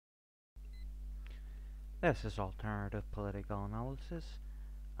This is Alternative Political Analysis,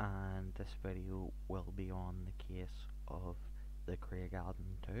 and this video will be on the case of the Craigavon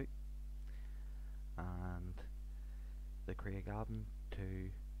 2. And the Craigavon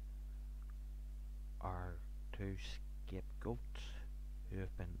 2 are two scapegoats who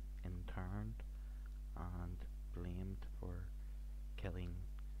have been interned and blamed for killing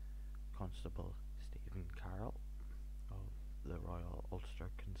Constable Stephen Carroll of the Royal Ulster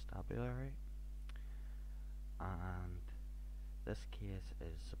Constabulary. And this case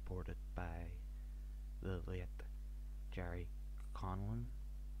is supported by the late Jerry Conlon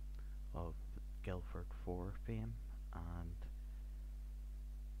of Guildford 4 fame, and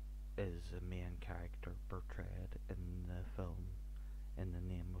is a main character portrayed in the film In the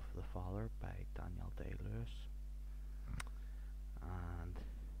Name of the Father by Daniel Day-Lewis. And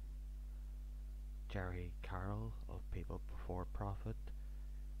Jerry Carroll of People Before Profit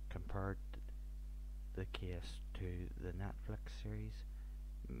compared the case to the Netflix series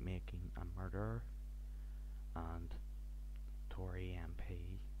Making a Murderer, and Tory MP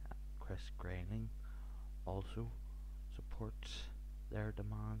Chris Grayling also supports their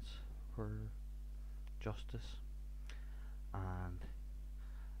demands for justice. And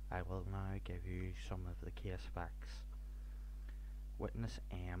I will now give you some of the case facts. Witness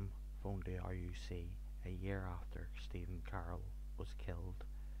M phoned the RUC a year after Stephen Carroll was killed,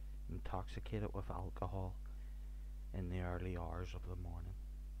 intoxicated with alcohol in the early hours of the morning,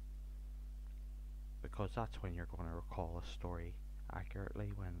 because that's when you're going to recall a story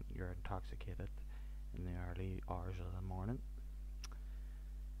accurately, when you're intoxicated in the early hours of the morning.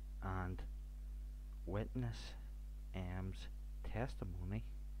 And witness M's testimony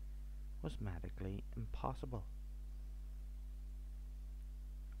was medically impossible.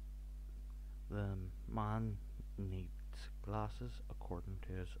 The man needs glasses according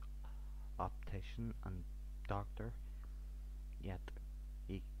to his optician and doctor, yet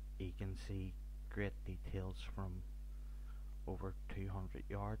he can see great details from over 200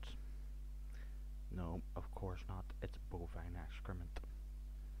 yards. No, of course not, it's bovine excrement.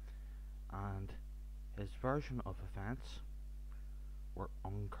 And his version of events were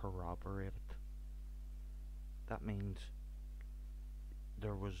uncorroborated. That means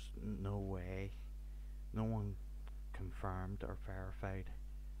there was no way, no one confirmed or verified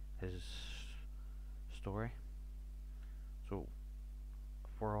his story. So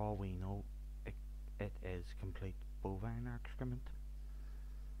for all we know, it is complete bovine excrement.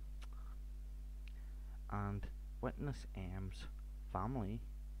 And witness M's family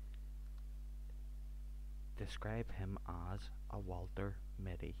describe him as a Walter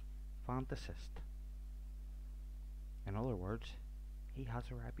Mitty fantasist. In other words, he has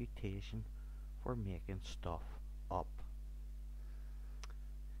a reputation for making stuff up.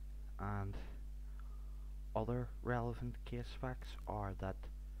 And other relevant case facts are that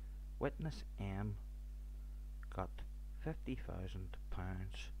witness M got £50,000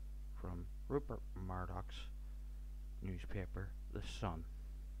 from Rupert Murdoch's newspaper, The Sun.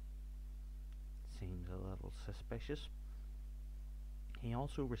 Seems a little suspicious. He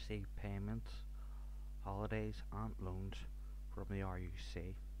also received payments, holidays and loans from the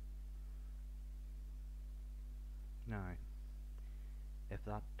RUC. Now, if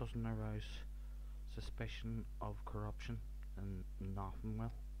that doesn't arouse suspicion of corruption, then nothing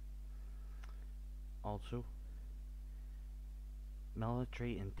will. Also,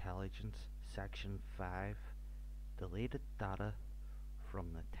 Military Intelligence Section 5 deleted data from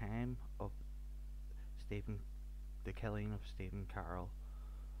the time of the killing of Stephen Carroll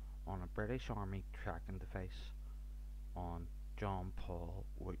on a British Army tracking device on John Paul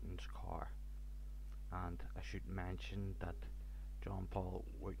Wooten's car. And I should mention that John Paul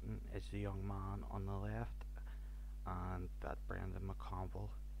Wooten is the young man on the left, and that Brendan McConville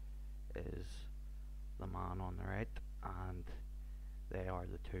is the man on the right, and they are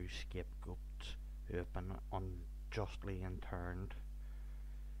the two scapegoats who have been unjustly interned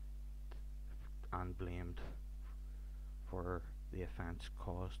and blamed for the offence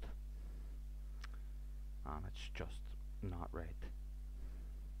caused, and it's just not right.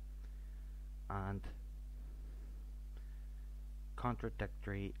 And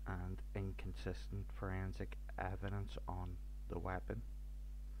contradictory and inconsistent forensic evidence on the weapon,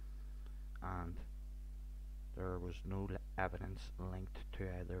 and there was no evidence linked to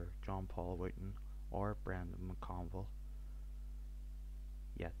either John Paul Wooten or Brendan McConville,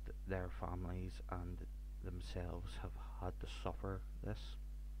 yet their families and themselves have had to suffer this.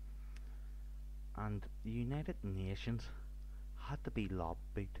 And the United Nations had to be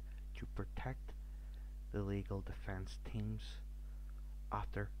lobbied to protect the legal defence teams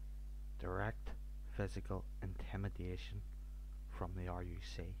after direct physical intimidation from the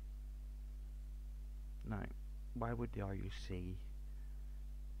RUC. Now, why would the RUC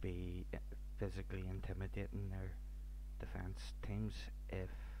be physically intimidating their defence teams if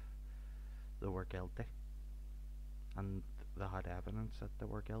they were guilty and they had evidence that they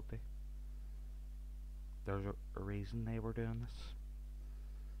were guilty? There's a reason they were doing this,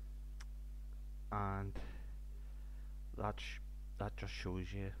 and that just shows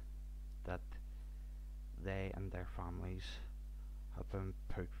you that they and their families have been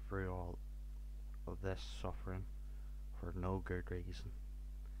put through all of this suffering for no good reason,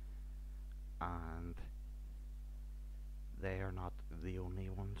 and they are not the only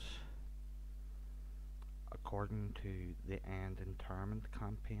ones. According to the End Internment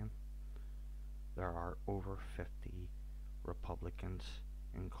campaign, there are over 50 Republicans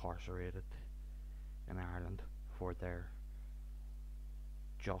incarcerated in Ireland for their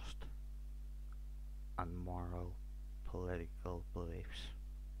just and moral political beliefs,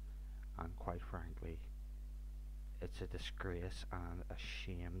 and quite frankly, it's a disgrace and a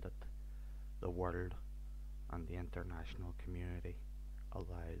shame that the world and the international community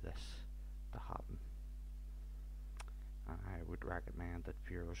allow this to happen. And I would recommend that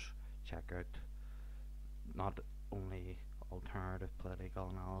viewers check out not only alternative political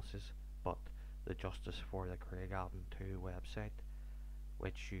analysis, but the Justice for the Craigavon 2 website,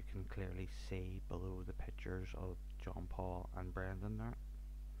 which you can clearly see below the pictures of John Paul and Brendan there.